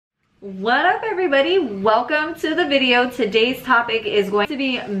What up everybody, welcome to the video. Today's topic is going to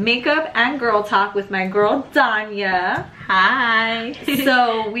be makeup and girl talk with my girl Dania. Hi.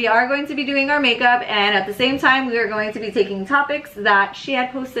 So we are going to be doing our makeup, and at the same time we are going to be taking topics that she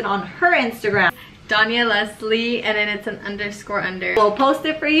had posted on her Instagram. Dania Leslie, and then it's an __ under. We'll post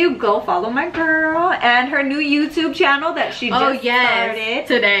it for you. Go follow my girl and her new YouTube channel that she just started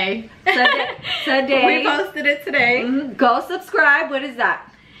today. Today. We posted it today. Go subscribe. What is that?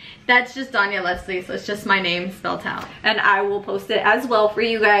 That's just Dania Leslie, so it's just my name spelled out. And I will post it as well for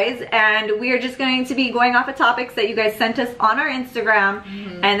you guys. And we are just going to be going off of topics that you guys sent us on our Instagram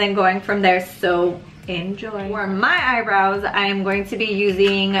and then going from there. So enjoy. For my eyebrows, I am going to be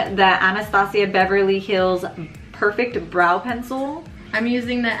using the Anastasia Beverly Hills Perfect Brow Pencil. I'm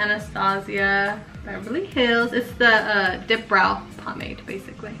using the Anastasia Beverly Hills. It's the dip brow pomade,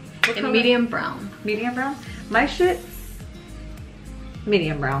 basically. In medium brown. Medium brown? My shit's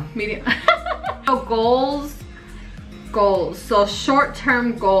medium brown. Medium. So goals. So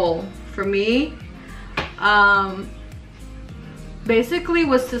short-term goal for me, basically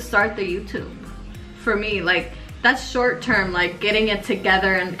was to start the YouTube. For me, like, that's short-term, like getting it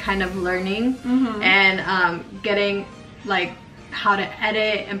together and kind of learning and getting like how to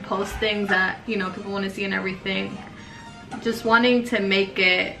edit and post things that, you know, people want to see and everything. Just wanting to make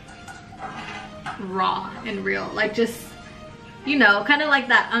it raw and real, like, just, you know, kind of like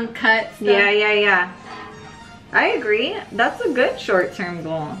that uncut stuff. Yeah. I agree. That's a good short-term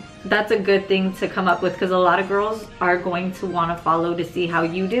goal. That's a good thing to come up with, because a lot of girls are going to want to follow to see how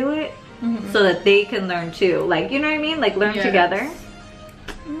you do it so that they can learn too. Like, you know what I mean? Like, learn together.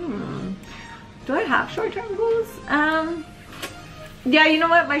 Do I have short-term goals? Yeah, you know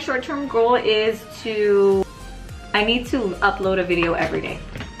what? My short-term goal is I need to upload a video every day.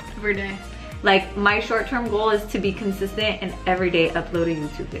 Every day. Like, my short-term goal is to be consistent and every day upload a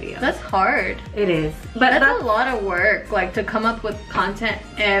YouTube video. That's hard. It is. But that's a lot of work, like, to come up with content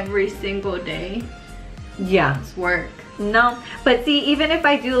every single day. Yeah. It's work. No, but see, even if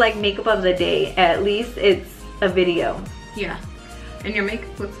I do like makeup of the day, at least it's a video. Yeah. And your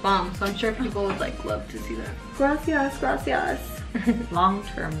makeup looks bomb, so I'm sure people would like love to see that. Gracias.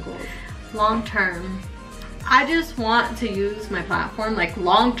 Long-term goals. Long-term. I just want to use my platform, like,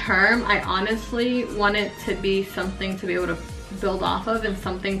 long-term. I honestly want it to be something to be able to build off of, and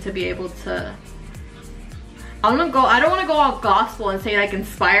something to be able to, I don't want to go all gospel and say like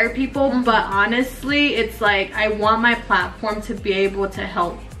inspire people, but honestly, it's like I want my platform to be able to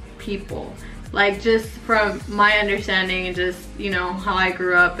help people. Like, just from my understanding and just, you know, how I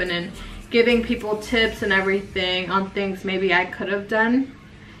grew up, and then giving people tips and everything on things maybe I could have done,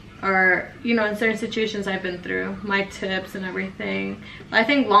 or, you know, in certain situations I've been through, my tips and everything. I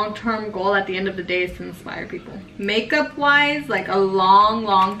think long-term goal at the end of the day is to inspire people. Makeup wise, like, a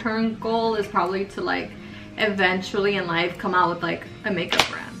long-term goal is probably to, like, eventually in life come out with like a makeup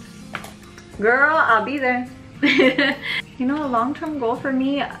brand. Girl, I'll be there. You know, a long-term goal for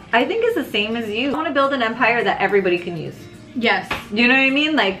me, I think, is the same as you. I want to build an empire that everybody can use. Yes. You know what I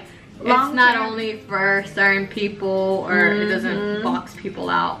mean? Like, it's not only for certain people, or it doesn't box people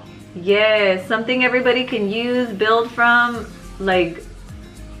out. Yes, something everybody can use, build from, like,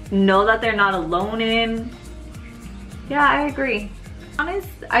 know that they're not alone in. Yeah, I agree. Honest,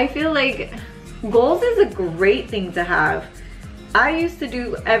 I feel like goals is a great thing to have. I used to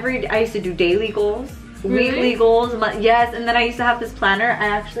do daily goals, weekly goals, yes, and then I used to have this planner.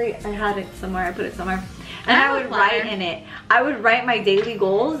 I had it somewhere, I put it somewhere. And I would write in it. I would write my daily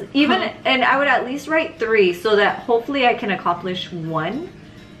goals, and I would at least write 3, so that hopefully I can accomplish 1,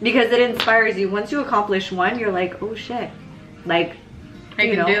 because it inspires you. Once you accomplish 1, you're like, oh shit, like, I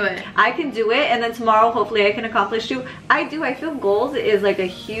can do it. I can do it, and then tomorrow hopefully I can accomplish 2. I feel goals is like a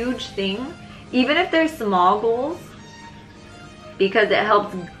huge thing, even if they're small goals, because it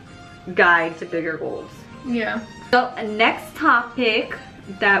helps guide to bigger goals. Yeah. So next topic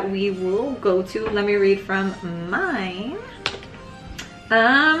that we will go to, let me read from mine.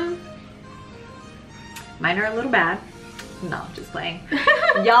 Mine are a little bad. No, just playing.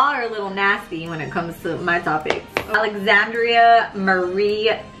 Y'all are a little nasty when it comes to my topics. Alexandria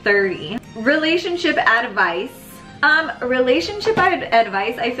Marie 30. Relationship advice. Relationship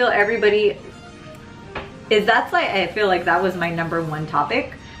advice, I feel everybody I feel like that was my #1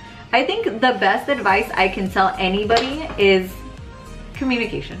 topic. I think the best advice I can tell anybody is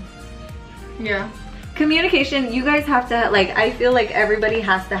communication. Yeah. Communication, you guys have to, like, I feel like everybody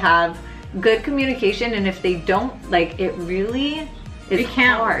has to have good communication, and if they don't, like, it really is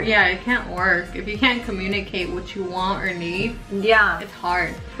hard. Yeah, it can't work. If you can't communicate what you want or need, yeah, it's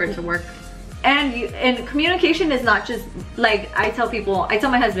hard for it to work. And communication is not just like, I tell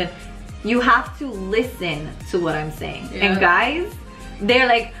my husband, you have to listen to what I'm saying. Yeah. And guys, they're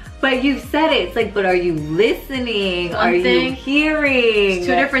like, but you said it. It's like, but are you listening? Are you hearing? It's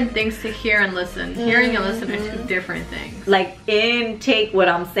two different things to hear and listen. Hearing and listen are two different things. Like, intake what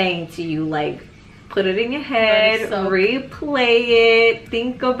I'm saying to you. Like, put it in your head, replay it,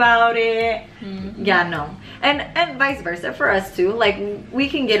 think about it. Yeah, no. And vice versa for us too. Like, we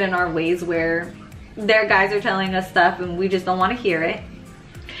can get in our ways where their guys are telling us stuff and we just don't want to hear it.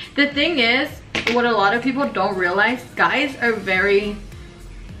 The thing is, what a lot of people don't realize, guys are very,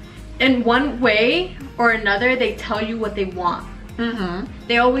 in one way or another, they tell you what they want.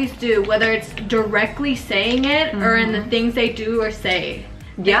 They always do, whether it's directly saying it or in the things they do or say.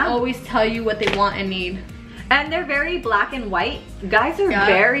 They always tell you what they want and need. And they're very black and white. Guys are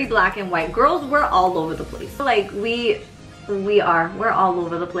very black and white. Girls, we're all over the place. Like, we're all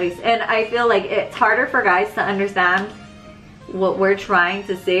over the place. And I feel like it's harder for guys to understand what we're trying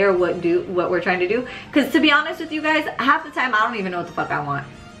to say or what we're trying to do. Because to be honest with you guys, half the time I don't even know what the fuck I want.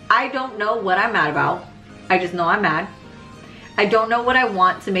 I don't know what I'm mad about. I just know I'm mad. I don't know what I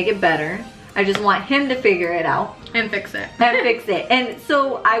want to make it better. I just want him to figure it out. And fix it. And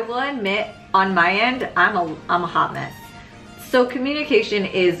so I will admit, on my end, I'm a hot mess. So communication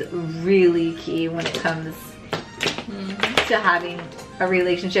is really key when it comes to having a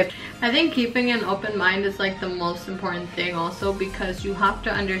relationship. I think keeping an open mind is like the most important thing also, because you have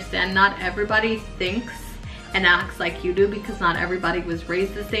to understand not everybody thinks and acts like you do, because not everybody was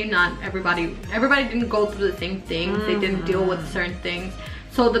raised the same. Not everybody didn't go through the same things. They didn't deal with certain things.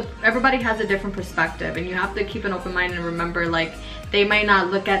 So everybody has a different perspective, and you have to keep an open mind and remember, like, they might not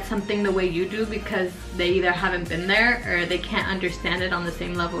look at something the way you do because they either haven't been there or they can't understand it on the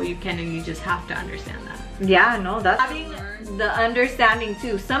same level you can, and you just have to understand that. Yeah, no, that's having the understanding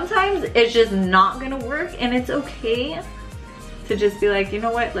too. Sometimes it's just not gonna work, and it's okay to just be like, you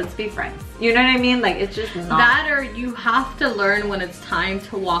know what, let's be friends. You know what I mean? Like, it's just not. That, or you have to learn when it's time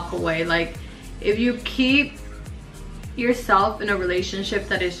to walk away. Like, if you keep yourself in a relationship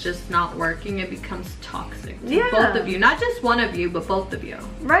that is just not working, it becomes toxic to both of you, not just one of you, but both of you.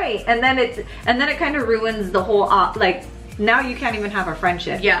 Right. And then it kind of ruins the whole like, now you can't even have a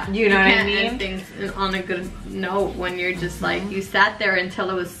friendship. Yeah, you know what I mean? End things on a good note when you're just like, you sat there until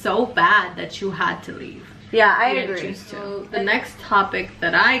it was so bad that you had to leave. Yeah, I agree. So the next topic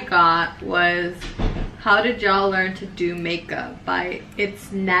that I got was, how did y'all learn to do makeup? By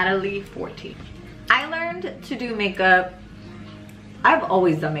It's Natalie 14. I learned to do makeup. I've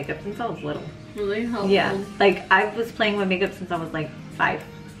always done makeup since I was little. Really? How old? Like, I was playing with makeup since I was like 5.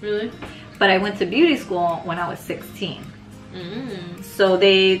 Really? But I went to beauty school when I was 16. So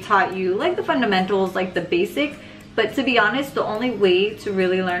they taught you like the fundamentals, like the basic. But to be honest, the only way to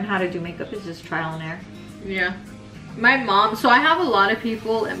really learn how to do makeup is just trial and error. Yeah. My mom, so I have a lot of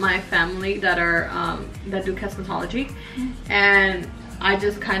people in my family that are that do cosmetology, and I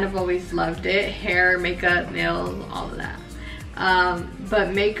just kind of always loved it. Hair, makeup, nails, all of that.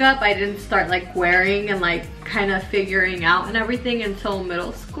 But makeup, I didn't start like wearing and like kind of figuring out and everything until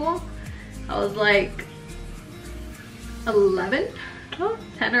middle school. I was like 11,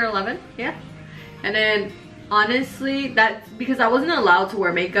 10 or 11, yeah. And then honestly, that's because I wasn't allowed to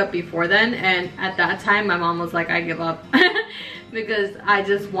wear makeup before then, and at that time my mom was like, I give up because I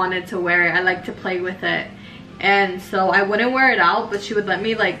just wanted to wear it. I like to play with it. And so I wouldn't wear it out, but she would let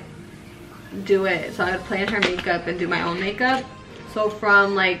me like do it. So I would play in her makeup and do my own makeup. So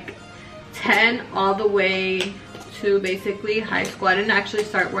from like 10 all the way to basically high school, I didn't actually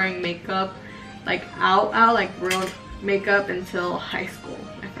start wearing makeup like out like real makeup until high school,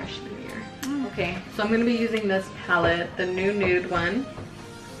 my freshman year. Okay, so I'm gonna be using this palette, the new nude one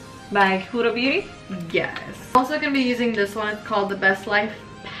by Huda Beauty. Yes. Also gonna be using this one. It's called the Best Life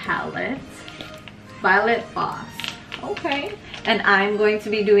palette, Violet Boss. Okay. And I'm going to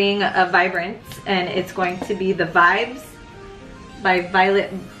be doing a Vibrance, and it's going to be the Vibes by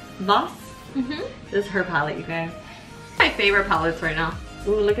Violet Voss. This is her palette, you guys. My favorite palettes right now.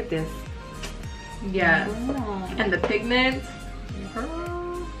 Ooh, look at this. Yes. Oh. And the pigments.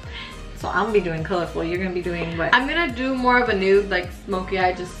 So I'm gonna be doing colorful. You're gonna be doing what? I'm gonna do more of a nude, like smoky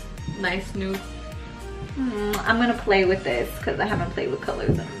eye, just nice nude. I'm gonna play with this because I haven't played with colors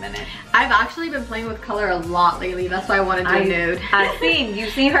in a minute. I've actually been playing with color a lot lately. That's why I want to do nude.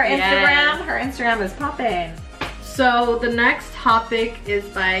 You've seen her Instagram. Yes. Her Instagram is popping. So the next topic is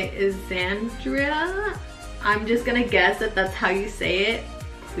by Isandria. I'm just gonna guess that that's how you say it.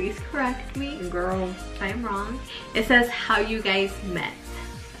 Please correct me, girl, if I am wrong. It says how you guys met,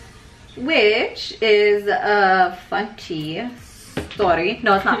 which is a fun tea. story.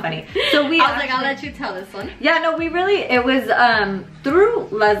 No, it's not funny. So we I was like, I'll let you tell this one. Yeah, no, it was through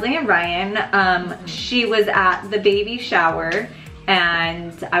Leslie and Ryan. She was at the baby shower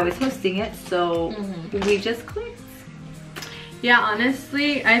and I was hosting it, so we just clicked. Yeah,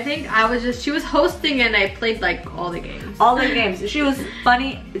 honestly, I think she was hosting and I played like all the games. All the games. She was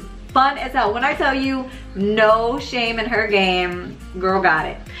fun as hell. When I tell you, no shame in her game, girl got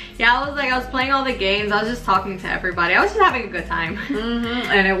it. Yeah, I was playing all the games. I was just talking to everybody. I was just having a good time.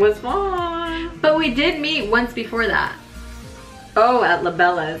 And it was fun. But we did meet once before that. Oh, at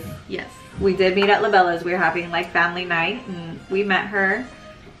LaBella's. Yes. We did meet at LaBella's. We were having like family night and we met her.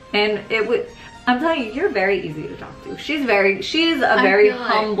 And it was, I'm telling you, you're very easy to talk to. She's a very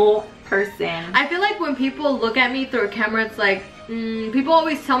humble person. I feel like when people look at me through a camera, it's like, people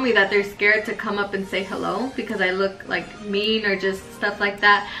always tell me that they're scared to come up and say hello because I look like mean or just stuff like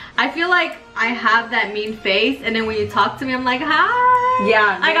that. I feel like I have that mean face, and then when you talk to me, I'm like, hi.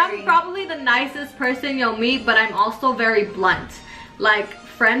 Yeah. Like, I'm probably the nicest person you'll meet, but I'm also very blunt. Like,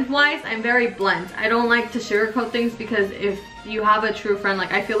 friend-wise, I'm very blunt. I don't like to sugarcoat things because if you have a true friend,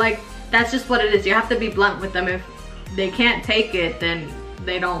 like, I feel like that's just what it is. You have to be blunt with them. If they can't take it, then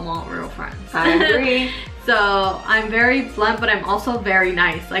they don't want real friends. I agree. So I'm very blunt, but I'm also very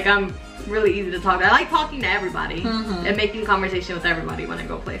nice. Like, I'm really easy to talk to. I like talking to everybody and making conversation with everybody when I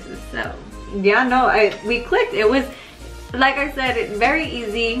go places. So yeah, no, we clicked. It was, like I said, very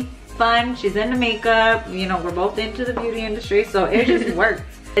easy, fun. She's into makeup. You know, we're both into the beauty industry, so it just worked.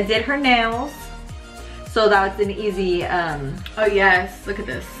 I did her nails, so that was an easy. Oh yes, look at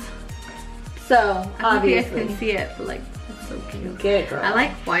this. So obviously, you guys can see it, but like, it's so cute. Get it, girl. I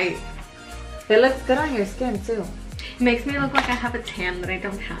like white. It looks good on your skin too. It makes me look like I have a tan that I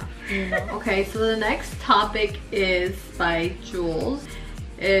don't have. You know? Okay, so the next topic is by Jules.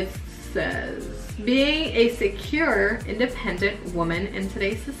 It says, being a secure, independent woman in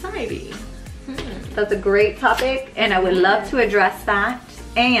today's society. That's a great topic, and I would love to address that.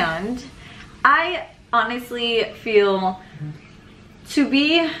 And I honestly feel to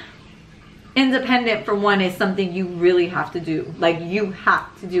be independent, for one, is something you really have to do. Like, you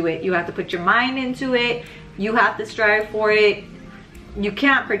have to do it. You have to put your mind into it. You have to strive for it. You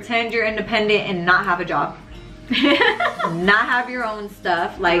can't pretend you're independent and not have a job. Not have your own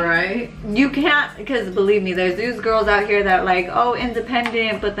stuff. Like, right? You can't, because believe me, there's these girls out here that are like, oh,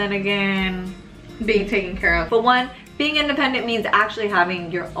 independent, but then again, being taken care of. But one, being independent means actually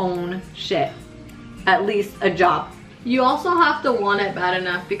having your own shit. At least a job. You also have to want it bad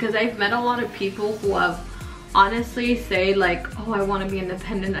enough, because I've met a lot of people who have honestly say like, oh, I want to be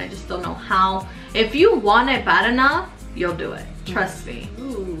independent, I just don't know how. If you want it bad enough, you'll do it. Trust me.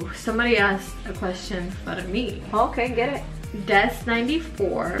 Ooh, somebody asked a question of me. Okay, get it.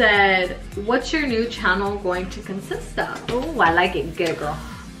 Des94 said, what's your new channel going to consist of? Oh, I like it. Get it, girl.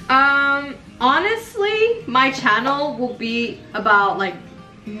 Honestly, my channel will be about like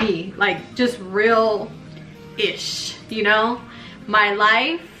me, like just real ish, you know, my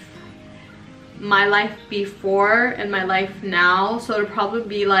life before and my life now. So it'll probably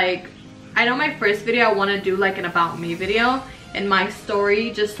be like, I know my first video I want to do like an about me video and my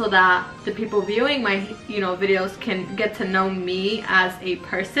story, just so that the people viewing my, you know, videos can get to know me as a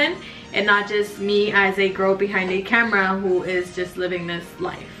person and not just me as a girl behind a camera who is just living this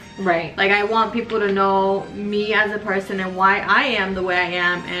life. Right. Like, I want people to know me as a person and why I am the way I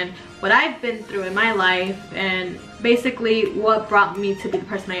am and what I've been through in my life and basically what brought me to be the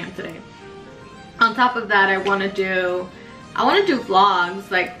person I am today. On top of that, I want to do vlogs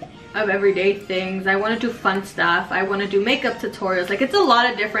like of everyday things. I want to do fun stuff. I want to do makeup tutorials. Like, it's a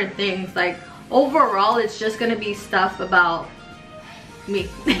lot of different things. Like, overall, it's just going to be stuff about me.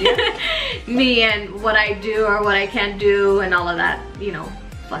 Yeah. Me and what I do or what I can't do and all of that, you know,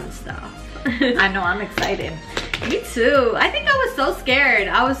 fun stuff. I know, I'm excited. Me too. I think I was so scared.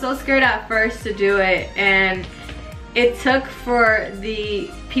 I was so scared at first to do it, and it took for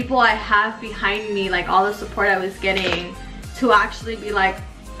the people I have behind me, like all the support I was getting, to actually be like,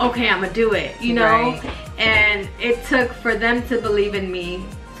 okay, I'm gonna do it, you know? Right. And it took for them to believe in me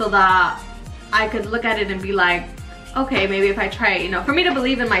so that I could look at it and be like, okay, maybe if I try it, you know, for me to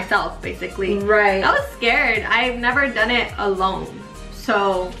believe in myself, basically. Right. I was scared. I've never done it alone.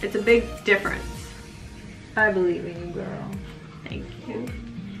 So it's a big difference. I believe in you, girl. Thank you.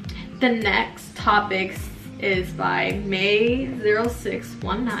 The next topic is by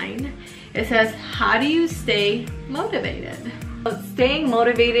May0619. It says, how do you stay motivated? Staying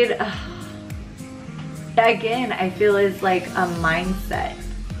motivated, again, I feel is like a mindset,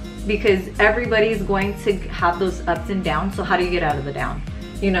 because everybody's going to have those ups and downs. So how do you get out of the down?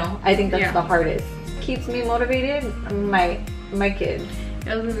 You know, I think that's the hardest. Keeps me motivated. My kids.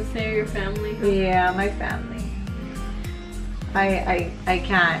 I was gonna say your family. Yeah, my family. I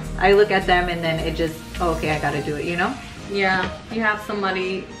can't. I look at them and then it just, oh, okay, I gotta do it, you know? Yeah, you have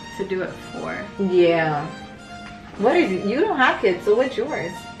somebody to do it for. Yeah. What is it? You don't have kids, so what's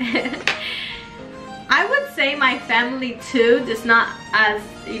yours? I would say my family too, just not as,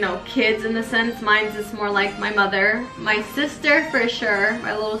 you know, kids in the sense. Mine's just more like my mother. My sister for sure,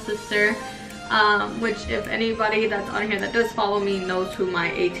 my little sister. Which if anybody that's on here that does follow me knows who my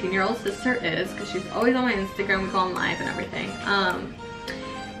 18-year-old sister is, because she's always on my Instagram. We go on live and everything.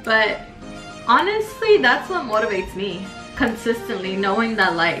 But honestly, that's what motivates me consistently, knowing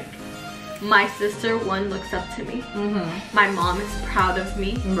that like my sister, one, looks up to me. My mom is proud of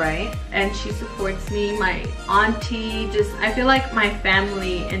me, right? And she supports me. My auntie, just, I feel like my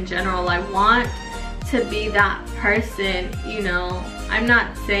family in general, I want to be that person, you know. I'm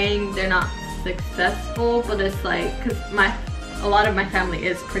not saying they're not successful, but it's like, because a lot of my family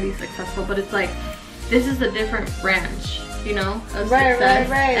is pretty successful, but it's like, this is a different branch, you know, of success.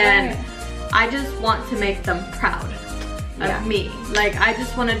 And I just want to make them proud of me. Like, I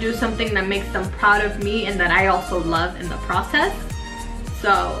just want to do something that makes them proud of me and that I also love in the process.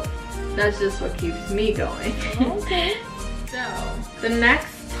 So that's just what keeps me going. Okay. So the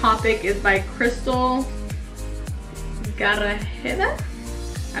next topic is by Crystal Garajeda.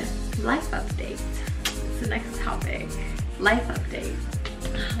 Life update. It's the next topic. Life update.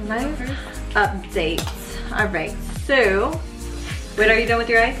 Life update. All right. So, wait, are you done with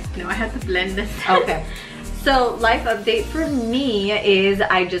your eyes? No, I had to blend this. Okay. So, life update for me is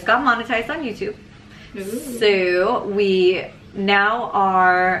I just got monetized on YouTube. Ooh. So, we now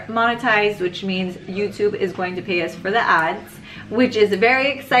are monetized, which means YouTube is going to pay us for the ads, which is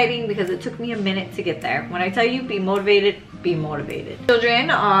very exciting because it took me a minute to get there. When I tell you, be motivated, be motivated. Children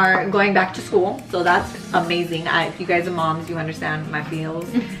are going back to school, so that's amazing. If you guys are moms, you understand my feels.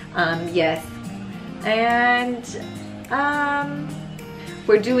 Yes. And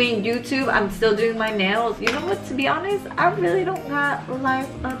we're doing YouTube. I'm still doing my nails. You know what, to be honest, I really don't got a life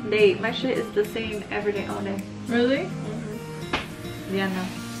update. My shit is the same every day, all day. Really? Yeah, no.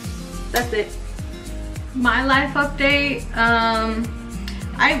 That's it. My life update,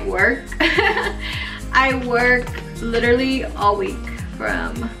 I work. I work literally all week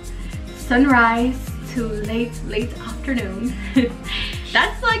from sunrise to late afternoon.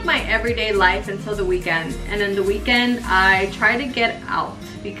 That's like my everyday life until the weekend. And then the weekend I try to get out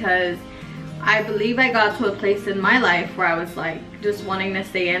because I believe I got to a place in my life where I was like just wanting to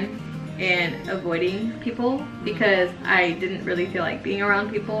stay in and avoiding people because I didn't really feel like being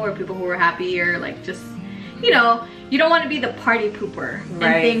around people or people who were happy or like just, you know, you don't want to be the party pooper and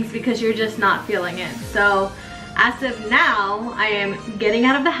things because you're just not feeling it. So as of now, I am getting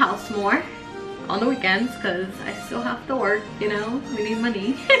out of the house more on the weekends because I still have to work, you know, we need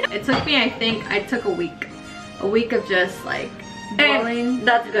money. It took me, I think I took a week of just like dwelling.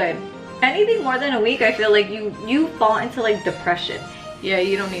 That's good. Anything more than a week, I feel like you fall into like depression. Yeah,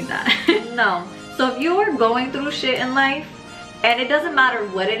 you don't need that. No. So if you are going through shit in life and it doesn't matter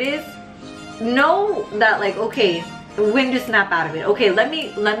what it is, know that like, okay, when to snap out of it. Okay, let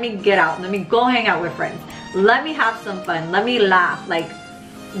me get out. Let me go hang out with friends. Let me have some fun. Let me laugh. Like,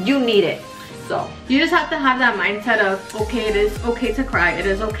 you need it. So you just have to have that mindset of, okay, it is okay to cry. It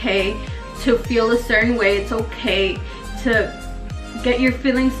is okay to feel a certain way. It's okay to get your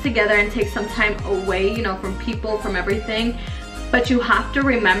feelings together and take some time away, you know, from people, from everything. But you have to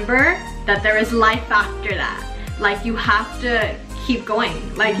remember that there is life after that. Like, you have to keep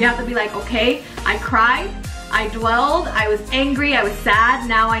going. Like, you have to be like, okay, I cried, I dwelled, I was angry, I was sad.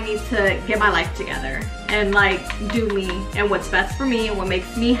 Now I need to get my life together and like do me and what's best for me and what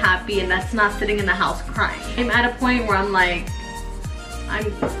makes me happy, and that's not sitting in the house crying. I'm at a point where I'm like,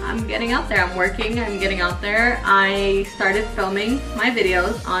 I'm getting out there. I'm working, I'm getting out there. I started filming my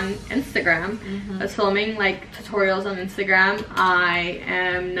videos on Instagram. I was filming like tutorials on Instagram. I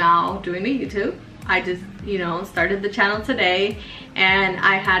am now doing the YouTube. I just, you know, started the channel today, and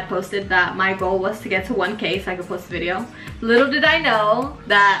I had posted that my goal was to get to 1K so I could post a video. Little did I know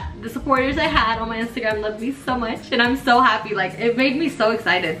that the supporters I had on my Instagram loved me so much, and I'm so happy. Like, it made me so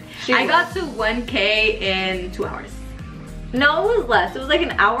excited. I got to 1K in 2 hours. No, it was less. It was like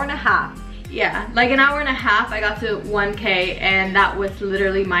an hour and a half. Yeah, like an hour and a half. I got to 1K, and that was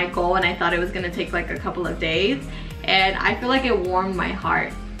literally my goal, and I thought it was gonna take like a couple of days, and I feel like it warmed my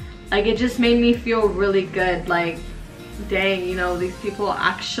heart. Like, it just made me feel really good. Like, dang, you know, these people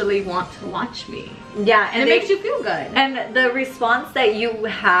actually want to watch me. Yeah, and it makes you feel good. And the response that you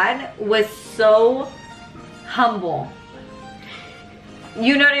had was so humble.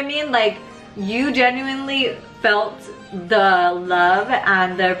 You know what I mean? Like, you genuinely felt the love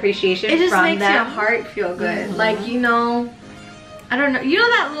and the appreciation from them. It just makes your heart feel good. Like, you know, I don't know, you know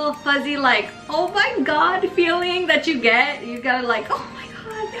that little fuzzy like, oh my god feeling that you get? You gotta like, oh my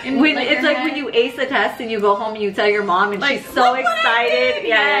god. And when like it's like when you ace a test and you go home and you tell your mom and like, she's so excited.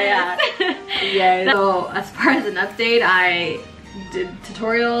 Yeah. Yes. So as far as an update, I did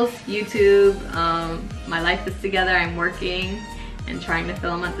tutorials, YouTube, my life is together, I'm working and trying to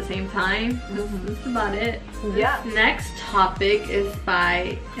film at the same time. That's about it. Yeah. This next topic is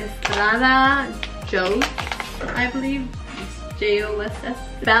by Estrada Joss, I believe. It's Joss.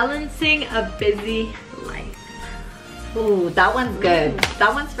 Balancing a busy life. Ooh, that one's good.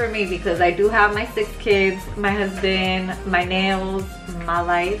 That one's for me because I do have my 6 kids, my husband, my nails, my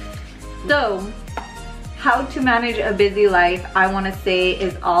life. So, how to manage a busy life, I want to say,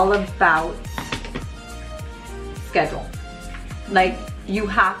 is all about schedule. Like, you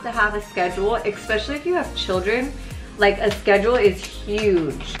have to have a schedule, especially if you have children. Like, a schedule is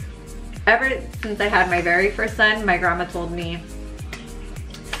huge. Ever since I had my very first son, my grandma told me,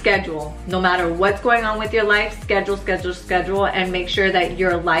 schedule. No matter what's going on with your life, schedule, schedule, schedule, and make sure that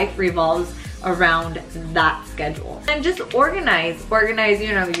your life revolves around that schedule. And just organize,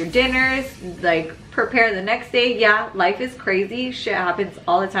 you know, your dinners, like prepare the next day. Yeah, life is crazy. Shit happens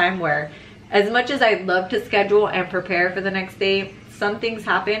all the time where as much as I love to schedule and prepare for the next day, some things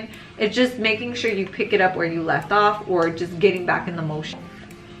happen. It's just making sure you pick it up where you left off or just getting back in the motion.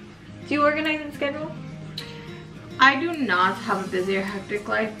 Do you organize and schedule? I do not have a busy or hectic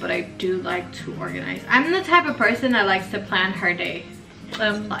life, but I do like to organize. I'm the type of person that likes to plan her day,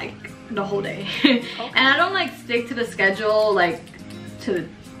 like the whole day. Okay. And I don't like stick to the schedule, like to,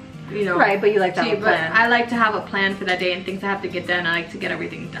 you know. Right, but you like to have a plan. I like to have a plan for that day and things I have to get done. I like to get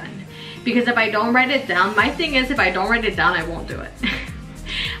everything done. Because if I don't write it down, my thing is if I don't write it down, I won't do it.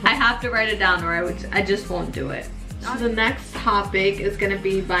 I have to write it down or I just won't do it. So the next topic is going to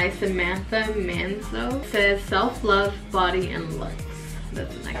be by Samantha Manzo. It says self-love, body, and looks.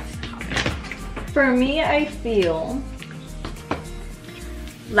 That's the next topic. For me, I feel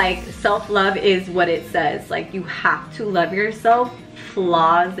like self-love is what it says. Like, you have to love yourself,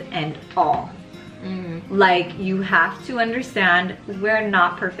 flaws and all. Like, you have to understand we're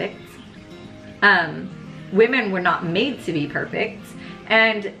not perfect. Women were not made to be perfect,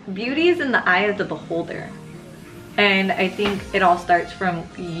 and beauty is in the eye of the beholder. And I think it all starts from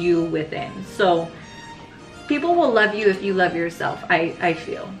you within. So people will love you if you love yourself, I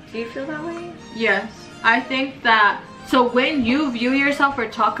feel. Do you feel that way? Yes, I think that. So when you view yourself or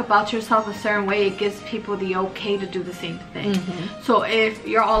talk about yourself a certain way, it gives people the okay to do the same thing. So if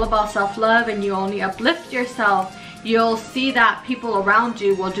you're all about self-love and you only uplift yourself, you'll see that people around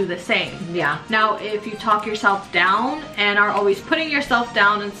you will do the same. Yeah. Now, if you talk yourself down and are always putting yourself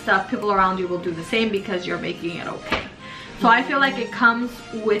down and stuff, people around you will do the same because you're making it okay. So I feel like it comes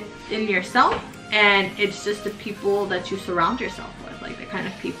within yourself, and it's just the people that you surround yourself with, like the kind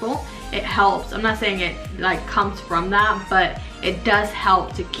of people. It helps. I'm not saying it like comes from that, but it does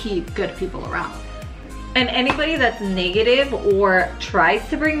help to keep good people around. And anybody that's negative or tries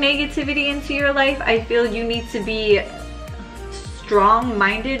to bring negativity into your life, I feel you need to be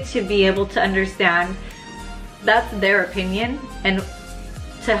strong-minded to be able to understand that's their opinion, and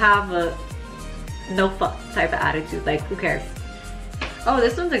to have a no fuck type of attitude. Like, who cares? Oh,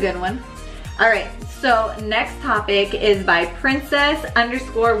 this one's a good one. All right, so next topic is by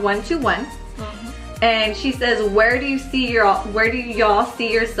princess_121. And she says, where do y'all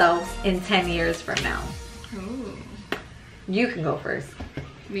see yourselves in 10 years from now? Ooh. You can go first.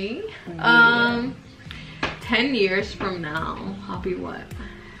 Me? Yeah. 10 years from now, I'll be what?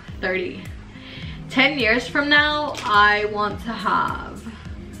 30. 10 years from now, I want to have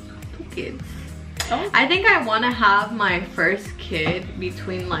 2 kids. Oh. I think I want to have my first kid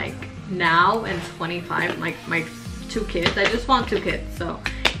between like now and 25, like my 2 kids. I just want 2 kids, so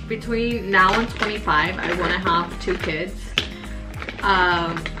between now and 25, I want to have 2 kids.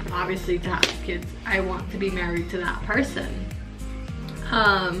 Obviously, to have kids, I want to be married to that person.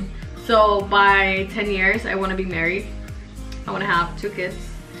 So by 10 years, I want to be married. I want to have 2 kids.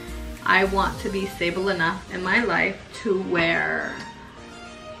 I want to be stable enough in my life to where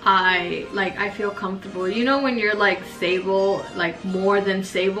I feel comfortable. You know, when you're like stable, like more than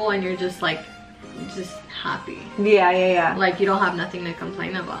stable, and you're just like happy. Yeah. Like you don't have nothing to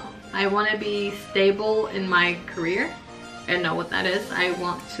complain about. I want to be stable in my career and know what that is. I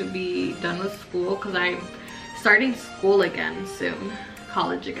want to be done with school because I'm starting school again soon.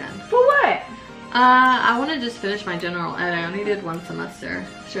 College again. For what? I want to just finish my general ed. I only did 1 semester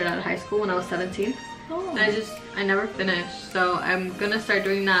straight out of high school when I was 17. Oh. I never finished, so I'm gonna start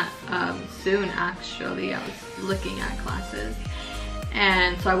doing that soon. Actually, I was looking at classes,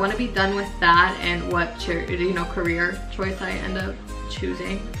 and so I want to be done with that and what career choice I end up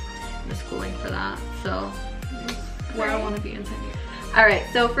choosing, the schooling for that. So where I want to be in 10 years. All right,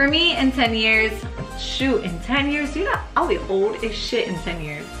 so for me in 10 years, shoot, in 10 years, you know, I'll be old as shit in 10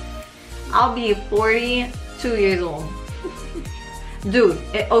 years. I'll be 42 years old. Dude,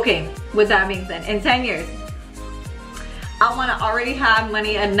 okay, with that being said, in 10 years, I want to already have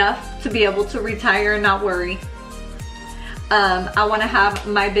money enough to be able to retire and not worry. I want to have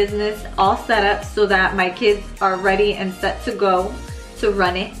my business all set up so that my kids are ready and set to go to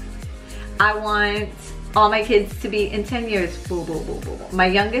run it. I want all my kids to be in 10 years. My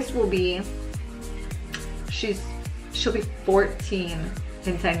youngest will be, she'll be 14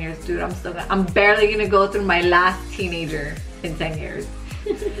 in 10 years, dude. I'm barely gonna go through my last teenager in 10 years.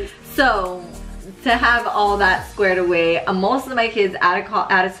 So to have all that squared away, most of my kids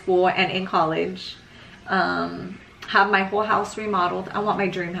out of school and in college, have my whole house remodeled. I want my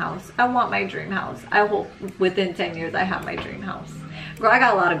dream house. I want my dream house. I hope within 10 years I have my dream house. Girl, I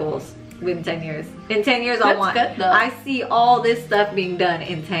got a lot of goals within 10 years. In 10 years, I see all this stuff being done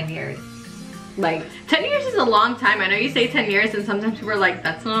in 10 years. Like 10 years is a long time. I know you say 10 years and sometimes people are like,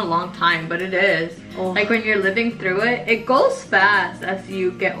 that's not a long time, but it is. Oh. Like when you're living through it, it goes fast as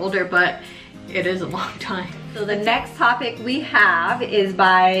you get older, but it is a long time. So the next topic we have is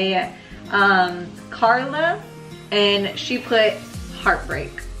by Carla, and she put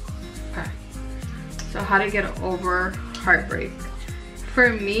heartbreak. Okay. So how to get over heartbreak.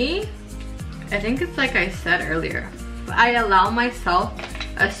 For me, I think it's like I said earlier, I allow myself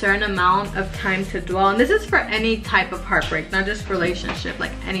a certain amount of time to dwell, and this is for any type of heartbreak, not just relationship,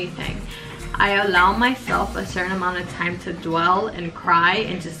 like anything. I allow myself a certain amount of time to dwell and cry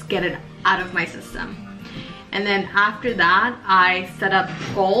and just get it out of my system. And then after that, I set up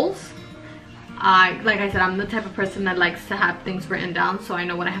goals. Like I said, I'm the type of person that likes to have things written down so I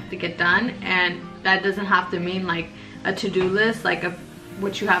know what I have to get done, and that doesn't have to mean like a to-do list, like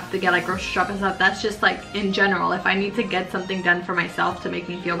what you have to get, like grocery shop and stuff. That's just like in general, if I need to get something done for myself to make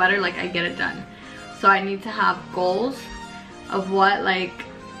me feel better, like I get it done. So I need to have goals of what like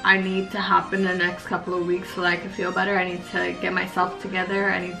I need to happen in the next couple of weeks so that I can feel better. I need to get myself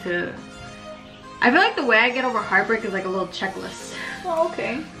together. I feel like the way I get over heartbreak is like a little checklist. Oh,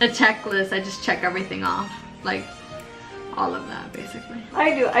 okay. A checklist. I just check everything off, like all of that basically.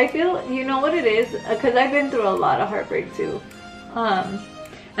 I do. I feel, you know what it is, because I've been through a lot of heartbreak too.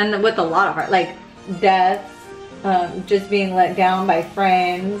 And with a lot of like death, just being let down by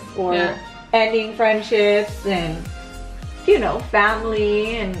friends, or ending friendships, and you know,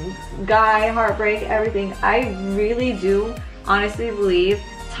 family and guy heartbreak, everything. I really do honestly believe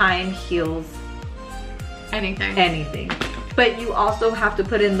time heals anything. But you also have to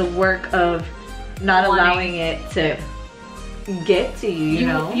put in the work of not allowing it to get to you, you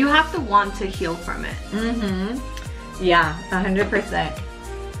know? You have to want to heal from it. Mm-hmm. Yeah, 100%.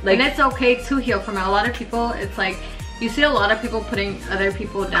 Like, and it's okay to heal from it. A lot of people, it's like, you see a lot of people putting other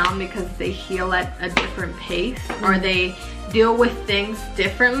people down because they heal at a different pace, or they deal with things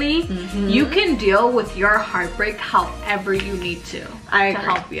differently. You can deal with your heartbreak however you need to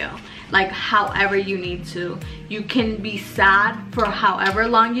help you. Like however you need to. You can be sad for however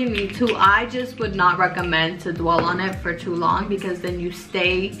long you need to. I just would not recommend to dwell on it for too long, because then you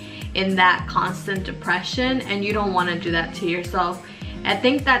stay in that constant depression, and you don't want to do that to yourself. I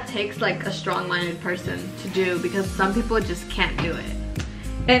think that takes like a strong-minded person to do, because some people just can't do it.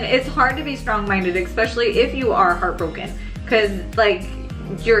 And it's hard to be strong-minded, especially if you are heartbroken, because like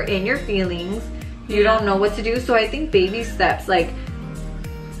you're in your feelings, you don't know what to do. So I think baby steps, like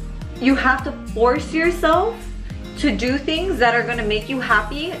you have to force yourself to do things that are going to make you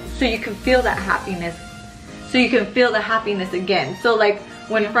happy, so you can feel that happiness, so you can feel the happiness again. So like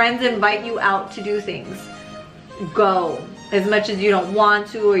when friends invite you out to do things, go. As much as you don't want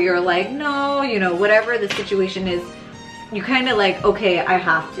to, or you're like, no, you know, whatever the situation is, you kind of like, okay, I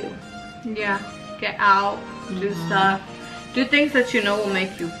have to. Yeah, get out, do stuff. Do things that you know will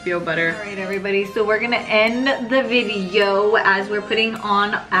make you feel better. All right, everybody, so we're gonna end the video as we're putting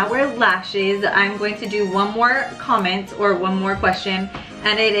on our lashes. I'm going to do one more comment or one more question,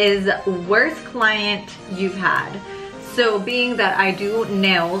 and it is worst client you've had. So being that I do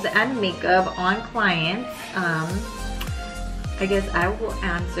nails and makeup on clients, I guess I will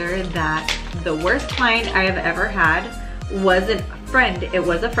answer that the worst client I have ever had was a friend. It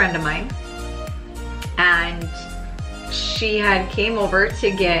was a friend of mine, and she had came over to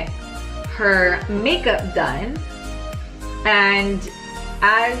get her makeup done, and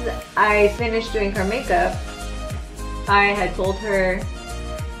as I finished doing her makeup, I had told her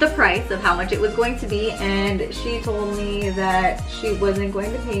the price of how much it was going to be, and she told me that she wasn't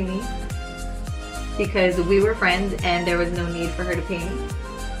going to pay me because we were friends and there was no need for her to pay me.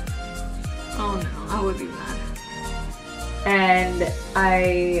 Oh no, I would be mad. And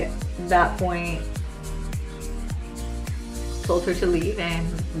I, at that point, told her to leave, and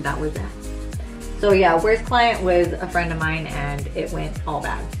that was that. So yeah, worst client was a friend of mine, and it went all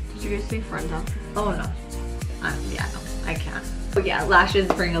bad. Did you guys be friends after? Oh no. Yeah, no, I can't. But yeah, lashes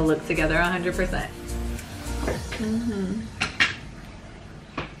bring a look together 100%.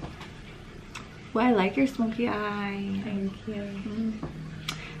 Well, I like your smoky eye. Thank you.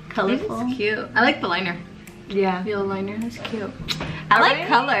 Colorful. It's cute. I like the liner. Yeah. The liner is cute. I like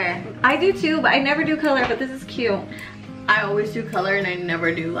color. I do too, but I never do color, but this is cute. I always do color and I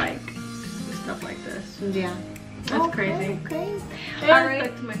never do like stuff like this. Yeah. That's crazy. Okay. All right.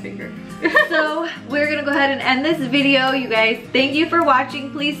 Stuck to my finger. So we're gonna go ahead and end this video, you guys. Thank you for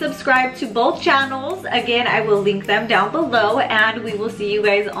watching. Please subscribe to both channels. Again, I will link them down below, and we will see you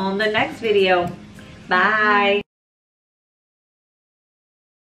guys on the next video. Bye.